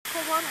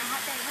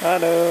I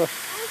know.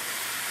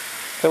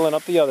 Filling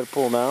up the other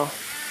pool now.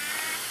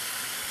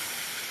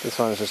 This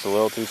one is just a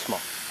little too small.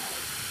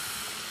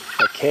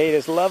 But Kate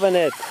is loving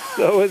it.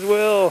 So is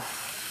Will.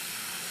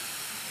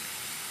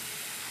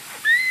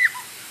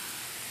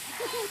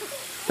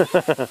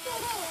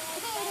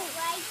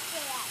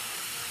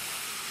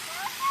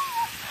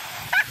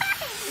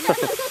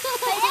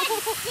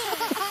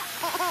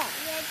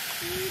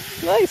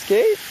 Nice,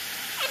 Kate.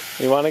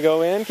 You want to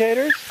go in,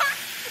 Caters?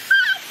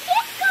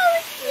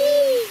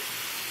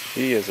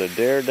 She is a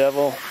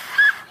daredevil.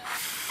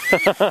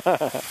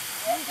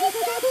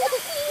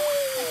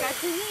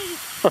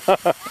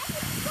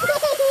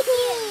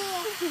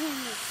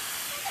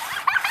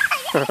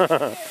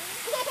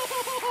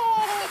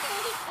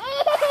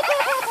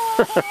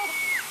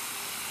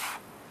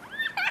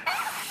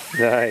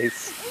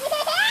 Nice.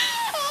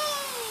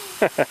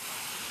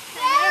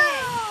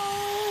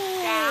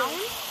 Down.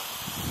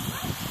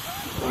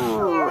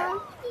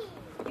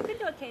 You can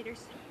do it,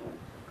 Caters.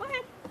 Go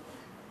ahead.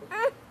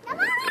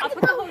 I'll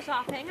put the hose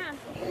off. Hang on.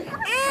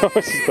 Oh,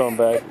 she's going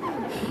back.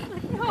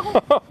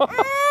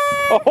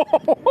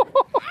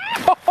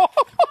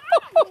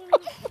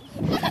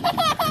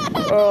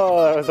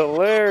 Oh, that was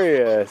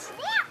hilarious.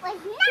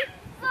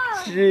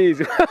 Jeez.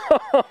 Did your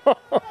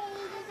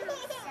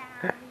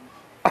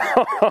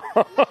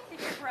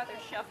brother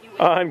shove you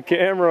in? On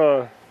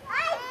camera.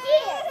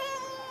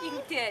 You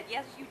did.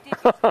 Yes, you did.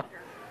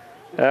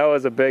 That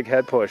was a big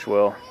head push,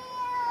 Will.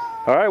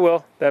 All right,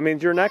 Will. That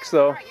means you're next,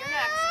 though. All right, you're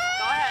next.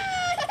 Go ahead.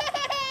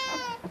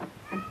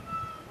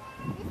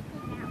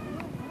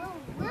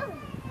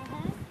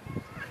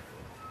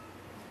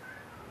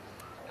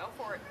 Go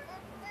for it.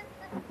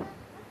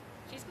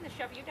 She's going to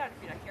shove you down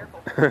if you're not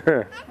careful.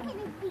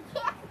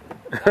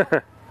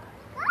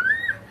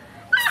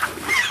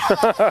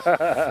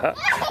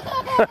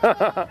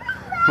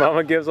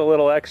 Mama gives a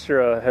little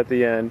extra at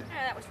the end.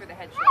 Yeah, that was for the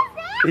head shove.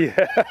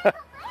 Yeah.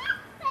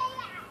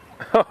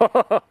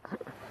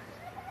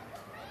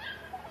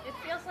 It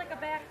feels like a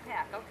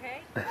backpack,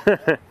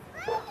 okay?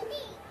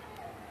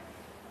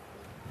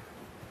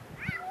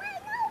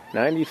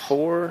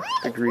 94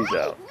 degrees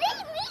out.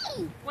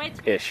 Wait,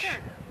 it's Ish. your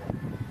turn.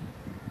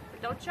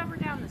 But don't shove her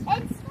down this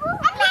way.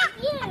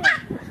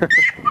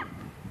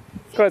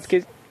 Go ahead,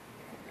 kids.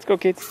 Let's go,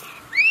 kids.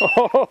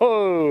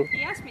 Oh,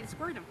 He asked me to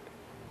squirt him.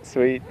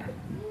 sweet.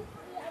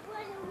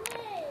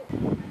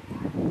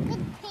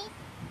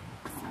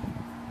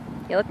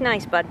 You look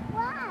nice, bud.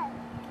 I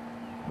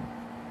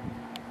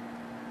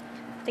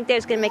think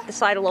Dave's going to make the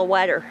slide a little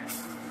wetter.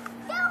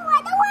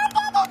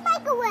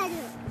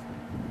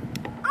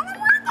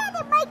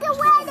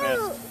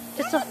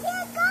 Just a...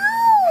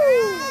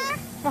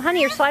 Well,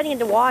 honey, you're sliding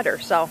into water,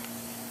 so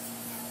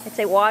it's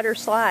a water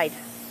slide.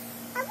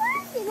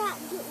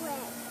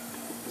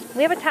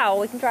 We have a towel.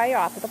 We can dry you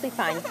off. It'll be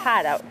fine. It's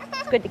hot out.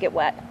 It's good to get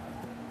wet.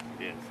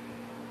 Yes.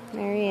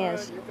 There he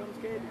is. Here comes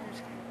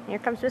Gators. Here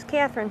comes Miss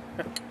Catherine.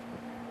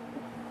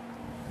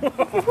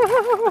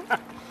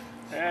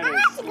 That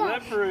is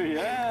slippery,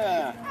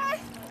 yeah.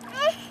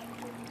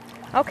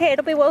 Okay,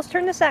 it'll be Will's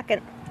turn the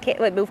second.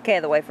 Wait, move Kay out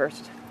of the way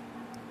first.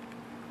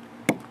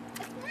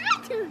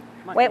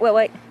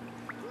 Wait.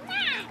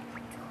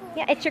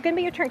 Yeah, it's going to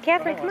be your turn.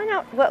 Catherine, come on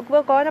out.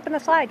 We'll go on up in the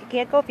slide. You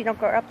can't go if you don't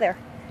go up there.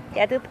 You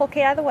got to pull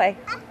Kay out of the way.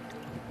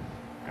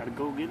 Gotta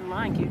go get in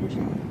line, Caters.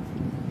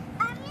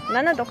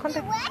 No, don't come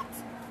back.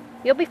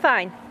 You'll be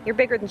fine. You're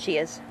bigger than she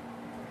is.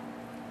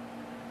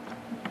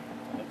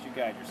 I'll let you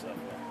guide yourself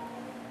there.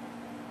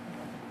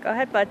 Go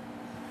ahead, bud.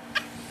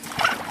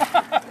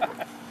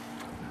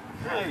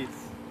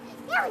 Nice.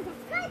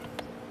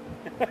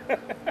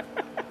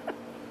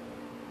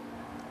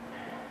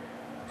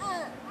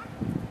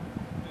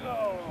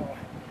 Oh.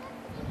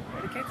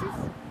 Ready,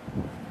 Katsies?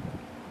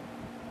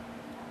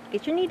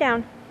 Get your knee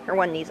down. Or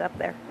one knee's up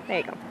there. There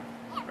you go.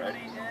 Ready,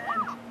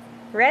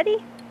 and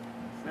Ready?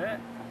 set.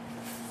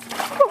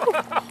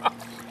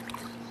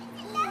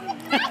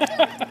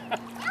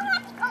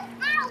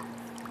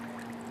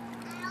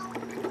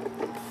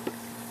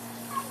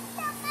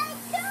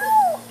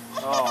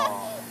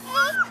 Oh.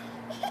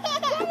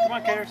 Come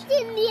on, Caters.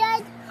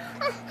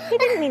 He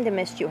didn't mean to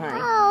miss you, honey.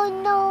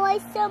 Oh no, I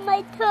saw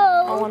my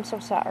toe. Oh, I'm so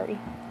sorry.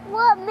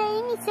 What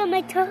made me saw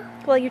my toe?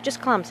 Well, you're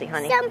just clumsy,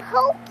 honey. Some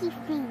hokey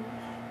thing.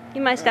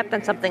 You might have stepped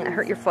on something that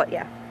hurt your foot,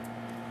 yeah.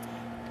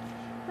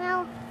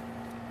 Well,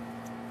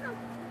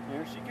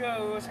 Here she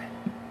goes.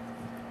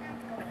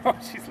 Oh,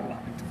 she's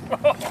locked.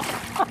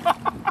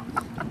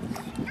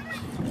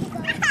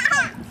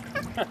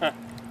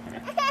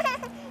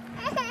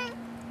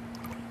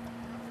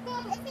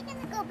 is it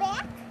gonna go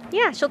back?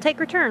 Yeah, she'll take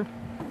her turn.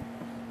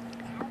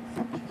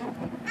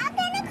 I'm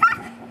gonna go.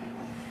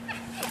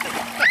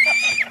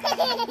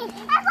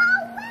 I'm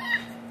all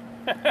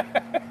wet.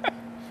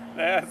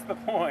 That's the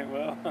point,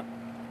 Will.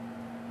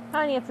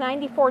 Honey, it's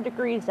 94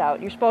 degrees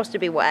out. You're supposed to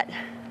be wet.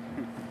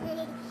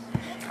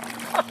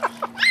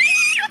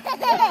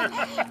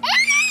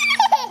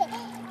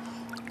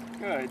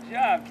 Good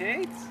job,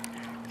 Kate.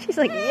 She's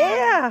like,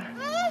 yeah.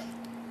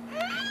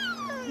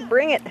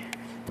 Bring it.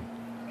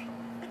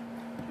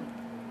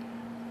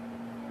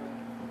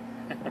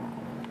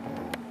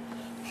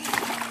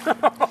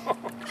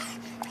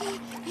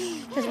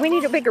 Because we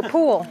need a bigger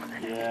pool.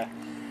 Yeah.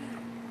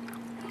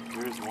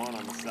 There's one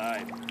on the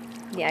side.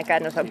 Yeah,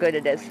 God knows how good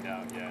it is. Cleaned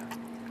out, yeah.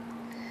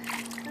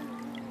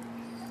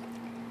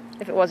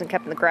 If it wasn't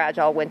kept in the garage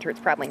all winter, it's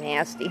probably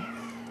nasty.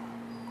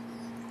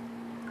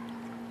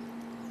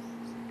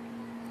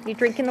 You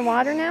drinking the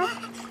water now?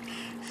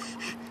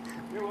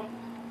 You're welcome.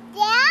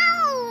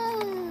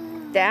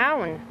 Down.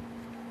 Down.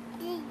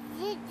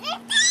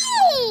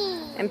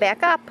 And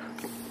back up.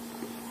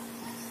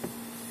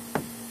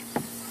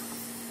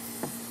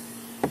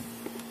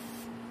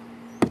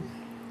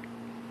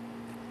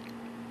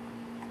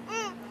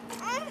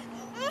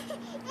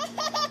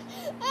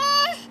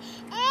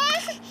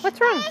 What's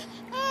wrong?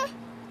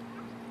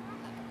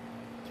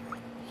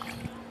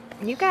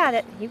 You got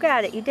it. You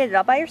got it. You did it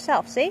all by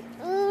yourself, see?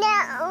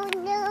 No,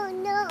 no,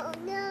 no,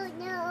 no,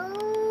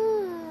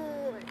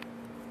 no.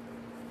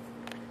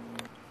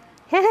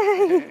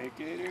 Hey,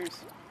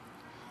 Gators.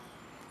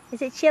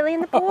 Is it chilly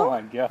in the Oh pool?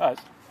 my gosh.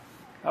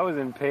 I was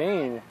in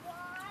pain.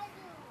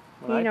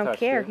 when You I don't touched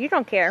care. it. You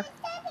don't care.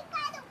 Daddy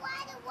got a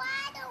water,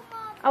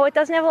 Mom. Oh, it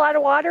doesn't have a lot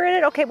of water in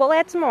it? Okay, we'll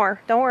add some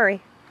more. Don't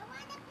worry. I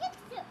want a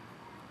picture.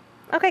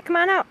 Okay, come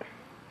on out.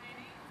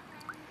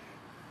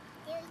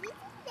 There you do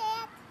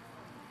that.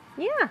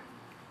 Yeah.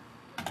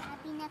 I'll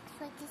be next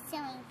week to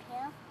swimming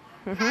pool.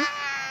 Mhm.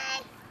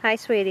 Hi. Hi,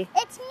 sweetie.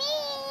 It's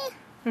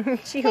me.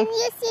 It's you. Can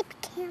you see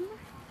the camera?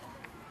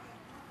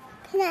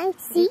 Can I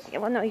see? Yeah,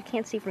 well, no, you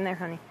can't see from there,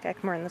 honey. Gotta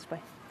come around this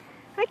way.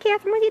 Hi,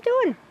 Catherine. What are you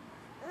doing?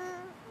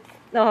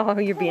 Oh,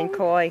 you're being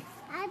coy.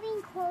 I've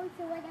been close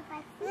to what if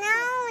I see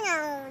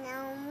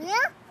No.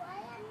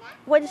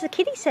 What does the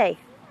kitty say?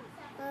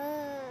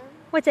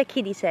 What's that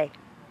kitty say?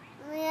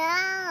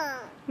 Meow.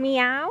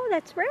 Meow?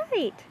 That's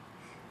right.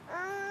 No.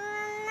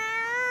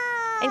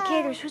 And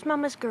Caters, who's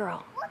Mama's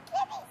girl? What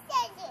kitty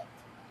says it?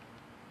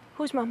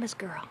 Who's Mama's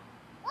girl?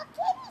 What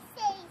kitty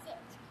says it?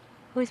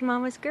 Who's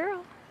Mama's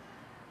girl?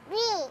 Me.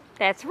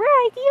 That's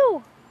right,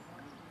 you.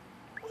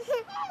 Hey, look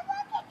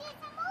at this.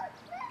 I'm all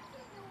twigs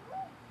in the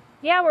room.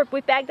 Yeah,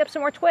 we bagged up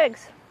some more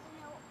twigs.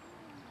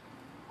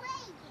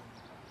 Wagon.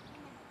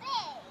 In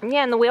the bag.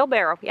 Yeah, in the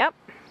wheelbarrow. Yep.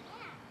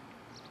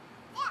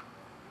 Yeah.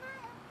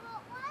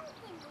 But why is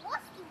in the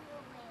rescue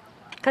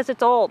wheelbarrow? Because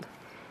it's old.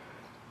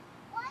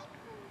 Why is in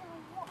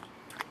the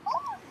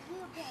old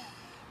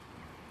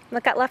wheelbarrow?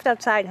 Look, got left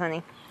outside,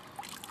 honey.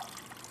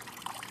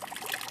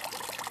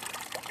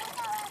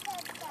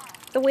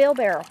 The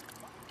wheelbarrow.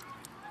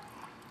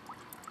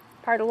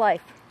 Part of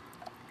life.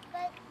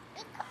 But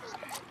it could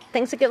be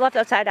Things that get left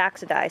outside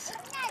oxidize.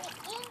 not an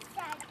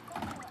inside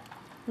door.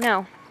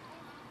 No.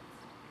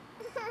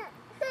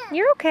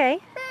 You're okay.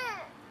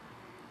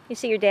 You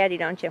see your daddy,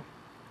 don't you?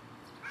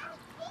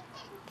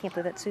 Can't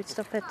believe that suit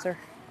still fits her.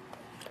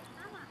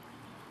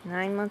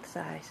 9-month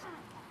size.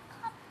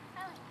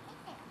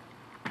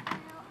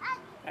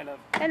 I love.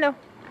 Hello.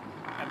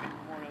 Happy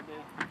Memorial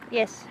Day.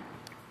 Yes.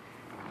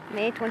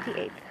 May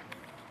 28th.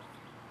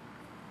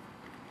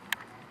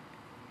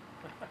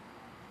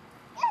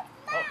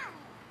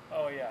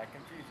 Oh yeah, I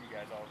confuse you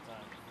guys all the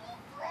time. She's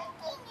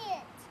drinking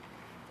it.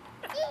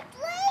 She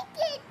drank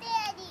it,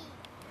 Daddy.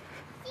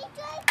 She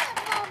drank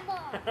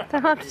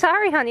it, Mama. I'm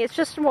sorry, honey. It's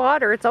just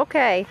water. It's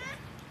okay.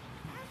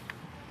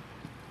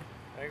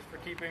 Thanks for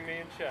keeping me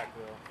in check,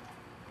 Will.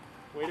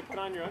 Way to put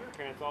on your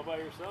underpants all by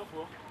yourself,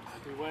 Will.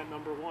 We went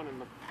number 1 in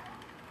the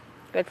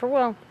Good for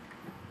Will.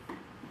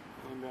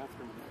 main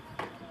bathroom.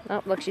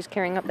 Oh, look, she's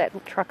carrying up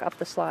that truck up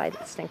the slide.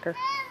 Stinker.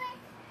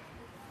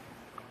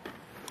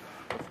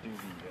 Let's do the.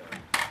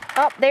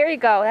 Oh, there you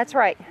go. That's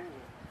right.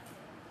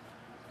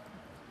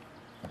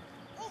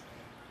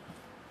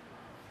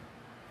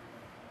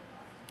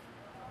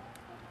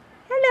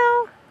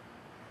 Hello.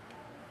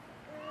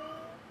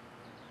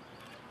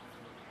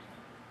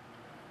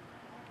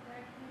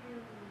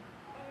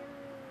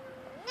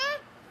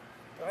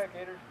 Go ahead,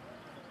 Gators.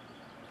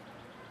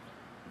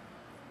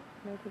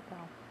 Where'd he go?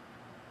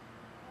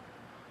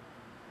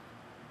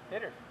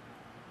 Gators.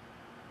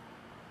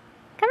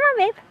 Come on,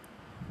 babe.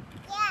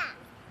 Yeah.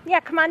 Yeah,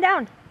 come on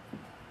down.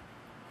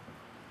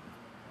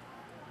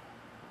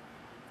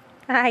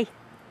 Hi.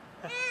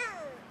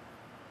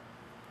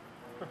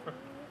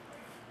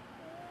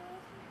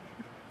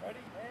 Ready?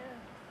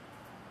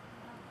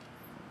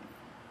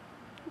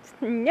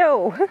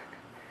 No. Is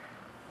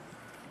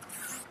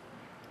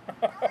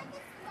there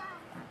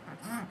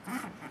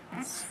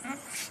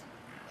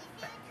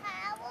a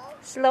towel?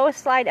 Slowest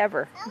slide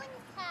ever. I want a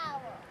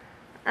towel.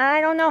 I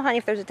don't know, honey,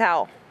 if there's a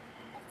towel.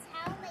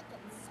 A towel make it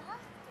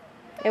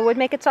softer. It would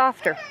make it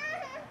softer.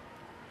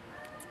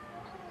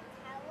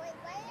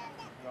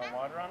 You want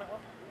water on it, Will?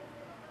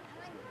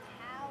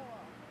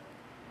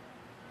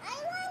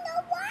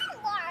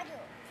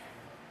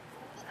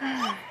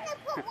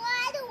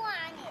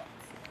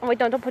 Oh, wait,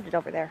 don't put it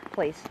over there,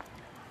 please.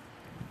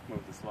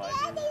 Move the slide.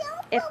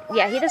 If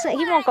yeah, he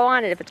won't go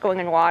on it if it's going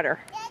in water.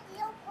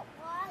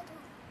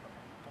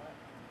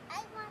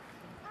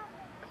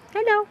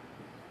 I know.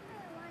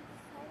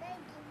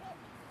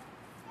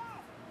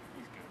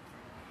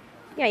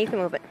 Yeah, you can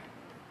move it.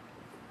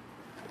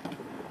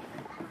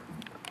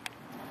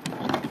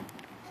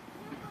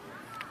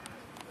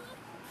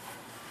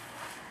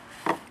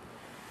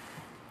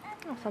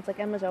 Sounds like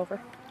Emma's over.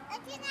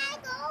 Can I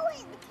go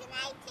and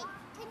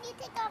can you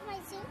take off my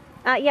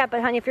suit? Yeah,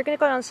 but honey, if you're going to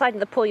go down the side of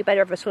the pool, you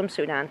better have a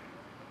swimsuit on.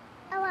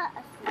 I want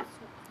a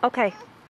swimsuit. Okay.